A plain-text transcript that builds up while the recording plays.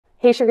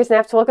Hey Sugar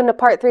Snaps, welcome to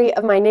part 3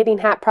 of my knitting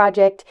hat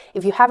project.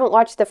 If you haven't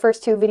watched the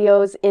first 2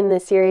 videos in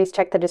this series,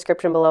 check the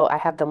description below. I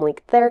have them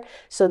linked there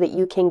so that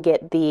you can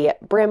get the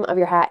brim of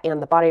your hat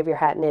and the body of your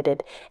hat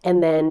knitted.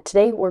 And then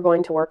today we're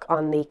going to work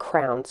on the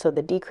crown, so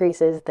the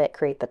decreases that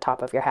create the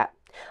top of your hat.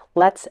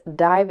 Let's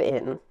dive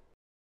in.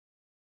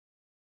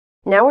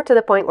 Now we're to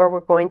the point where we're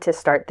going to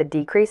start the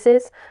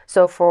decreases.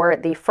 So for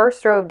the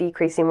first row of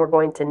decreasing, we're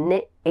going to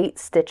knit 8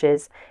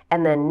 stitches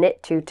and then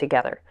knit 2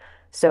 together.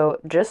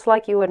 So just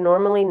like you would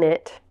normally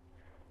knit,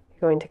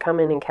 you're going to come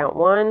in and count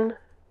 1,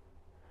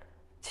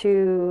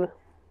 2,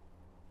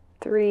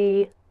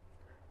 3,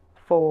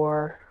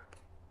 4,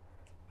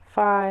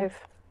 5,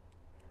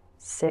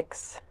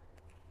 6,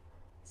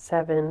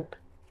 7,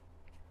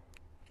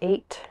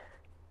 8,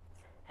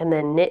 and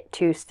then knit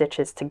 2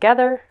 stitches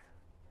together,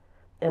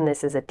 and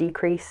this is a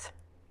decrease,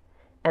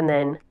 and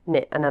then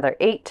knit another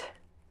 8,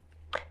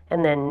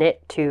 and then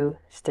knit 2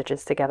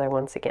 stitches together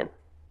once again.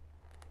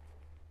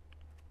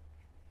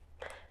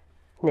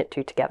 Knit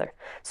 2 together.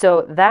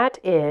 So that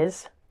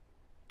is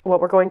what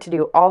we're going to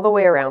do all the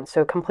way around.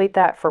 So complete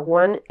that for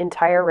one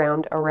entire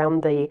round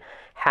around the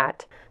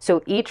hat.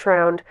 So each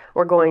round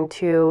we're going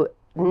to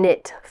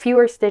knit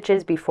fewer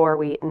stitches before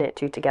we knit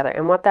 2 together.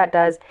 And what that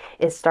does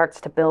is starts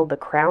to build the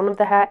crown of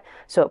the hat.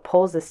 So it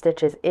pulls the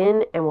stitches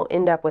in and we'll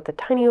end up with a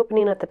tiny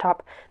opening at the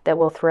top that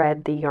will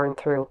thread the yarn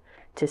through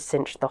to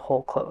cinch the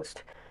hole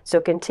closed.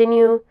 So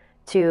continue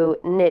to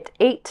knit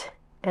 8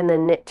 and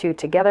then knit 2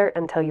 together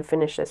until you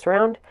finish this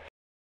round.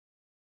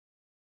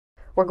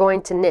 We're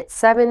going to knit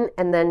 7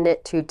 and then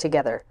knit 2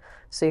 together.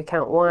 So you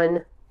count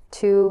 1,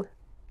 2,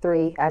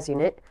 3 as you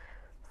knit,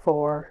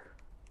 4,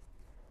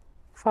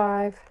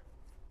 5,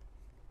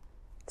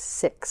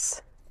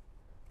 6,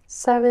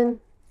 7,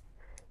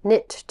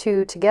 knit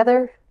 2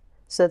 together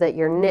so that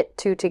your knit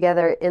 2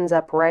 together ends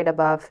up right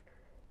above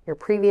your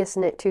previous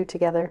knit 2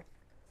 together.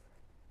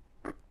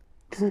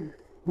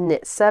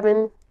 Knit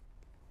 7,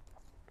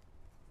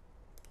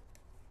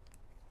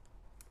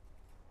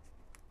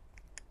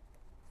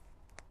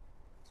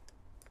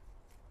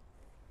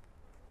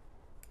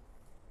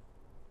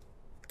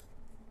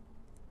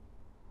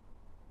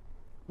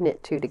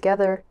 knit 2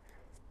 together,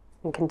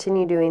 and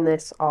continue doing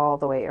this all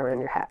the way around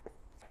your hat.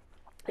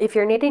 If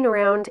you're knitting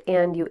around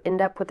and you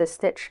end up with a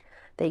stitch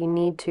that you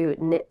need to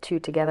knit 2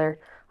 together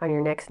on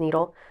your next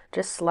needle,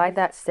 just slide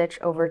that stitch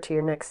over to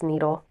your next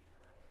needle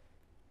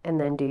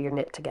and then do your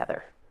knit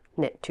together,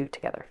 knit 2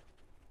 together.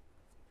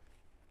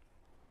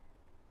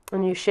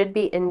 And you should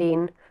be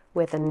ending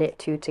with a knit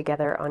 2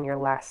 together on your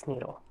last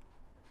needle.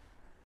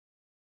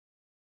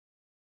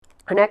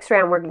 Our next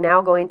round, we're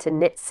now going to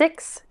knit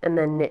 6 and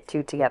then knit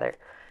 2 together.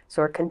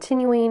 So we're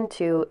continuing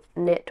to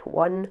knit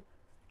 1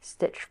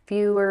 stitch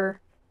fewer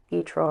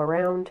each row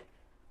around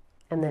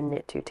and then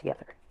knit 2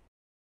 together.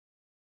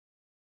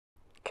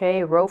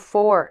 Okay, row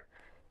 4,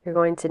 you're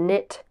going to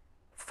knit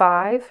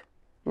 5,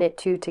 knit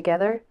 2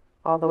 together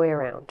all the way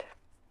around.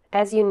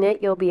 As you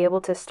knit, you'll be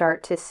able to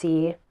start to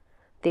see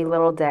the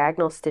little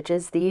diagonal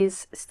stitches.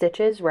 These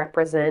stitches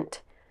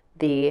represent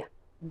the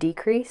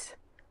decrease.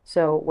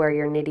 So where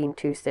you're knitting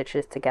 2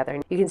 stitches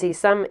together. You can see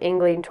some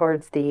angling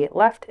towards the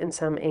left and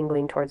some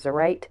angling towards the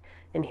right.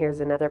 And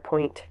here's another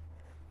point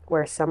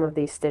where some of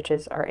these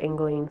stitches are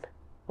angling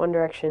one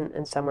direction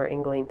and some are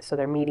angling, so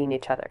they're meeting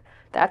each other.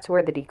 That's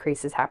where the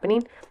decrease is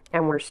happening,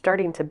 and we're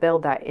starting to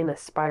build that in a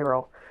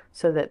spiral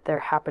so that they're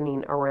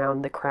happening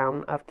around the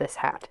crown of this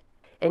hat.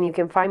 And you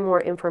can find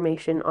more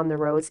information on the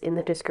rows in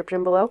the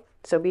description below,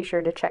 so be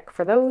sure to check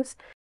for those.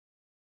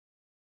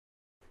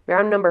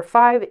 Round number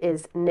 5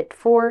 is knit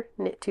 4,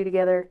 knit 2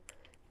 together,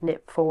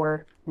 knit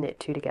 4, knit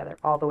 2 together,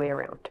 all the way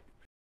around.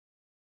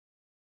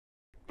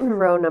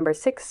 Row number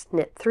 6,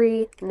 knit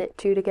 3, knit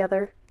 2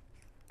 together.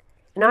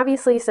 And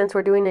obviously, since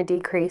we're doing a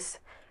decrease,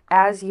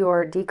 as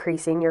you're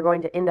decreasing, you're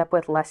going to end up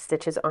with less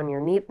stitches on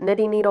your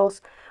knitting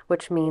needles,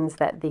 which means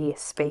that the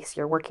space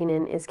you're working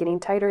in is getting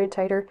tighter and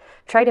tighter.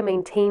 Try to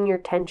maintain your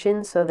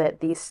tension so that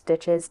these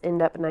stitches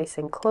end up nice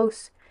and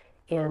close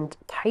and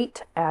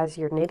tight as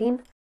you're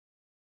knitting.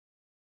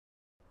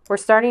 We're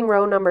starting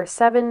row number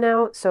 7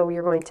 now, so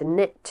you're going to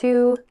knit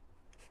 2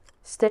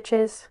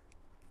 stitches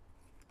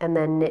and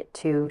then knit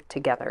 2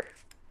 together.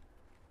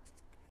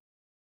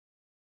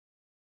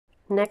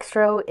 Next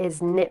row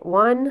is knit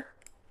 1,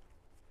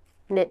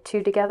 knit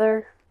 2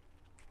 together,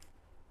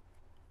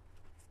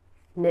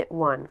 knit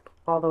 1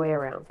 all the way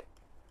around.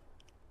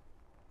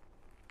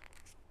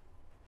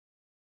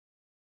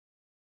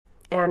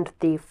 And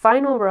the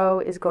final row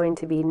is going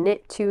to be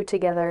knit 2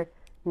 together,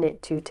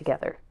 knit 2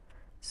 together.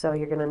 So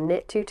you're going to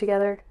knit 2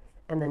 together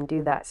and then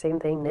do that same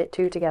thing, knit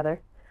 2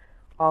 together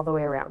all the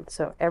way around.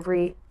 So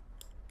every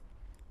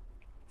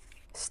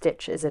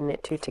stitch is a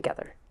knit 2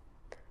 together.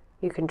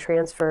 You can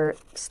transfer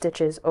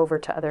stitches over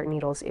to other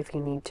needles if you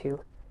need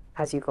to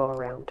as you go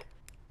around.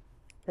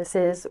 This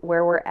is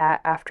where we're at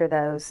after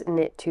those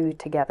knit 2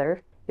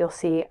 together. You'll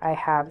see I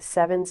have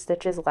 7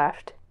 stitches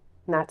left,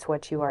 and that's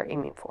what you are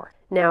aiming for.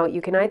 Now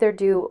you can either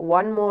do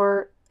one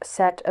more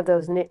set of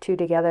those knit 2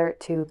 together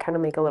to kind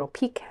of make a little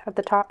peak at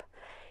the top.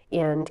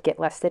 and get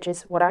less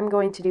stitches, what I'm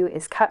going to do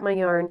is cut my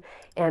yarn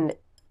and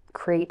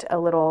create a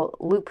little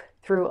loop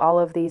through all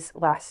of these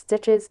last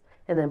stitches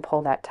and then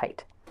pull that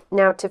tight.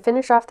 Now to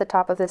finish off the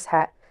top of this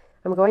hat,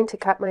 I'm going to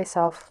cut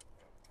myself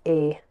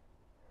a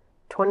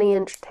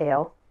 20-inch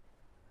tail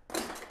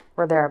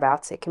or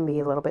thereabouts. It can be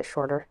a little bit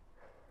shorter.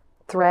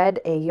 Thread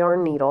a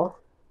yarn needle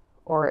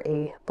or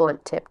a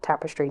blunt tip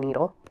tapestry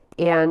needle,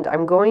 and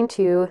I'm going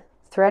to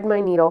thread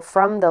my needle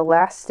from the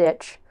last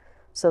stitch.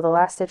 So the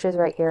last stitch is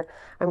right here.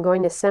 I'm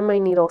going to send my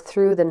needle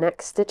through the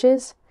next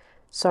stitches,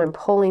 so I'm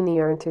pulling the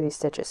yarn through these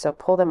stitches. So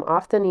pull them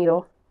off the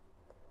needle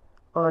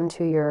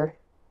onto your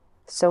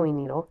sewing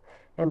needle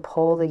and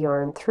pull the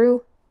yarn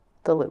through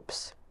the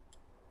loops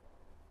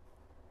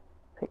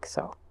like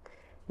so.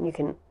 And you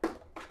can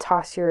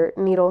toss your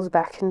needles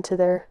back into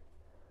their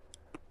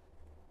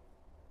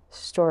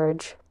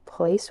storage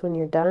place when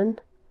you're done.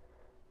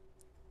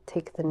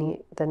 Take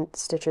the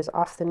stitches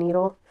off the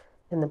needle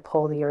and then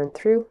pull the yarn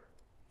through.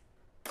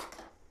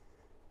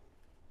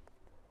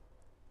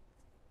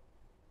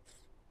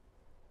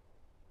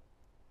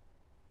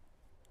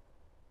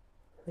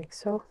 Like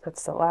so.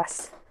 That's the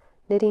last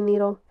knitting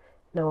needle.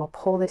 Now I'll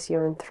pull this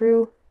yarn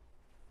through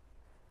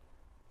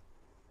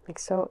like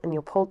so, and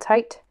you'll pull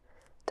tight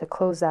to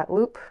close that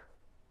loop.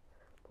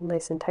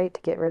 Nice and tight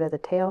to get rid of the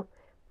tail.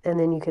 And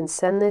then you can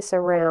send this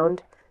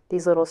around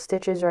these little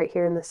stitches right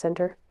here in the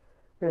center.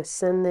 We're going to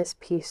send this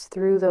piece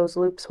through those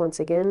loops once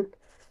again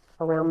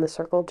around the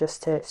circle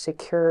just to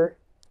secure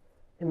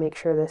and make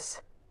sure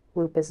this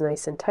loop is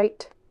nice and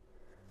tight.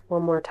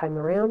 One more time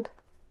around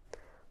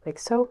like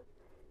so.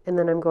 And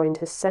then I'm going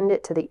to send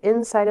it to the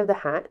inside of the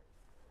hat,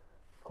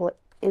 pull it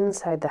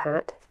inside the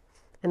hat,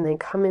 and then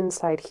come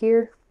inside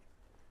here.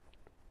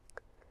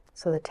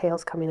 So the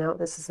tail's coming out.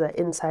 This is the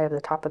inside of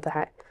the top of the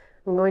hat.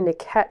 I'm going to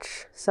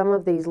catch some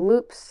of these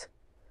loops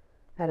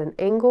at an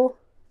angle.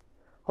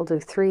 I'll do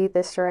 3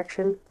 this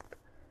direction.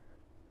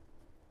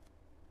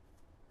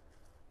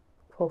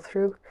 Pull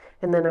through,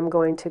 and then I'm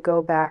going to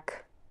go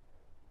back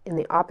in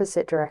the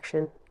opposite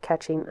direction,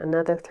 catching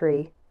another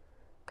 3,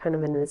 kind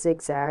of in a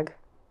zigzag,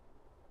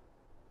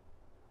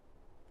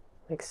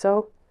 like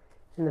so,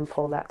 and then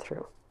pull that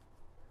through.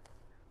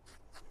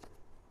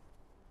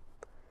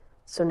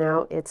 So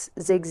now it's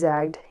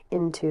zigzagged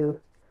into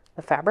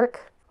the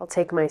fabric. I'll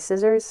take my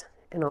scissors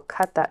and I'll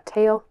cut that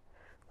tail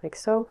like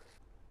so.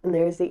 And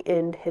there's the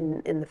end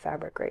hidden in the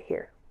fabric right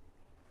here.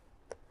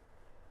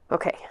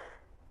 Okay,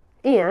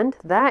 and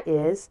that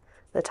is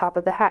the top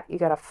of the hat. You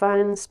got a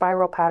fun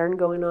spiral pattern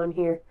going on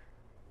here,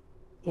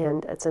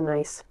 and it's a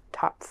nice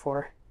top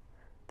for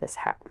this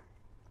hat.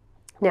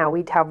 Now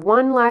we have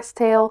one last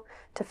tail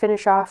to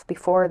finish off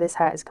before this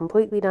hat is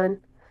completely done.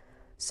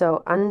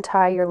 So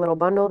untie your little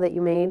bundle that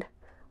you made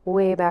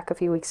way back a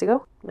few weeks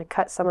ago. I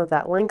cut some of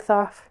that length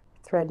off,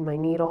 thread my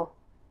needle,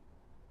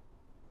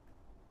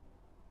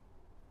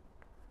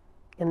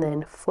 and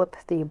then flip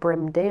the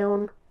brim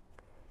down.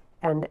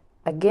 And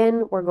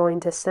again, we're going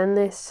to send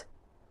this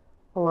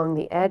along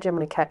the edge. I'm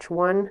going to catch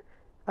one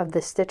of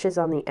the stitches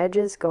on the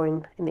edges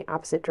going in the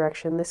opposite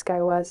direction this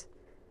guy was.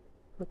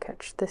 We'll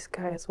catch this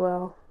guy as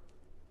well.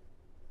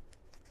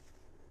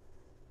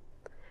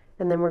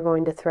 And then we're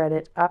going to thread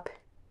it up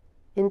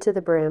into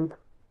the brim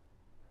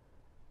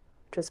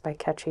just by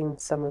catching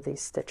some of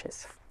these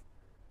stitches.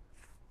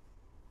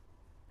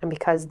 And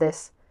because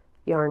this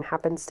yarn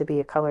happens to be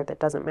a color that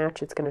doesn't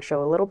match, it's going to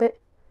show a little bit.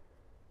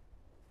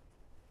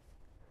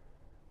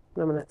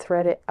 I'm going to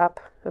thread it up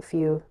a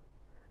few.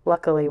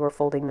 Luckily we're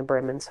folding the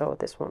brim, and so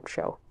this won't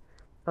show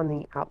on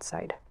the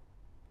outside.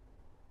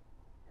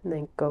 And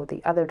then go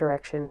the other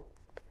direction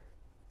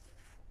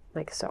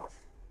like so.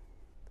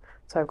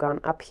 So I've gone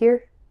up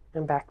here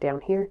and back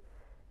down here,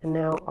 and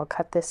now I'll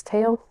cut this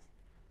tail.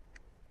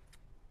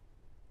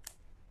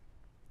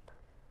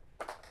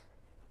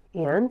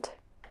 And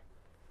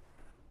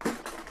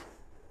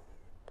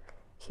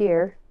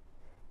here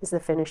is the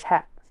finished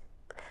hat.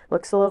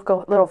 Looks a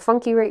little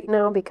funky right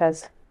now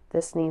because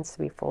this needs to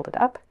be folded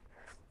up.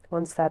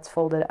 Once that's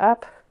folded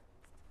up,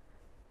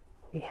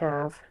 we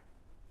have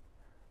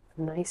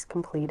a nice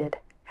completed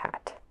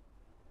hat.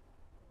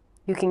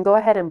 You can go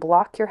ahead and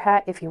block your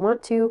hat if you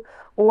want to,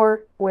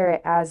 or wear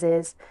it as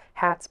is.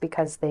 Hats,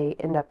 because they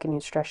end up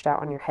getting stretched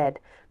out on your head,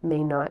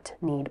 may not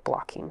need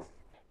blocking.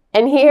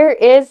 And here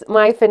is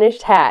my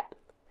finished hat.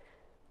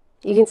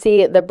 You can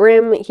see the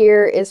brim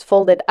here is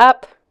folded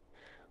up.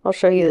 I'll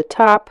show you the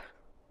top.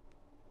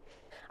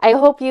 I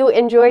hope you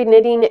enjoyed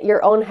knitting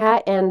your own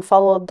hat and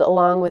followed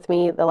along with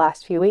me the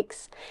last few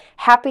weeks.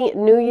 Happy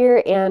New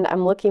Year, and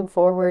I'm looking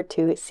forward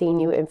to seeing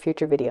you in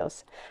future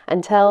videos.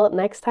 Until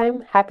next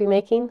time, happy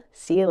making.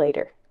 See you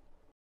later.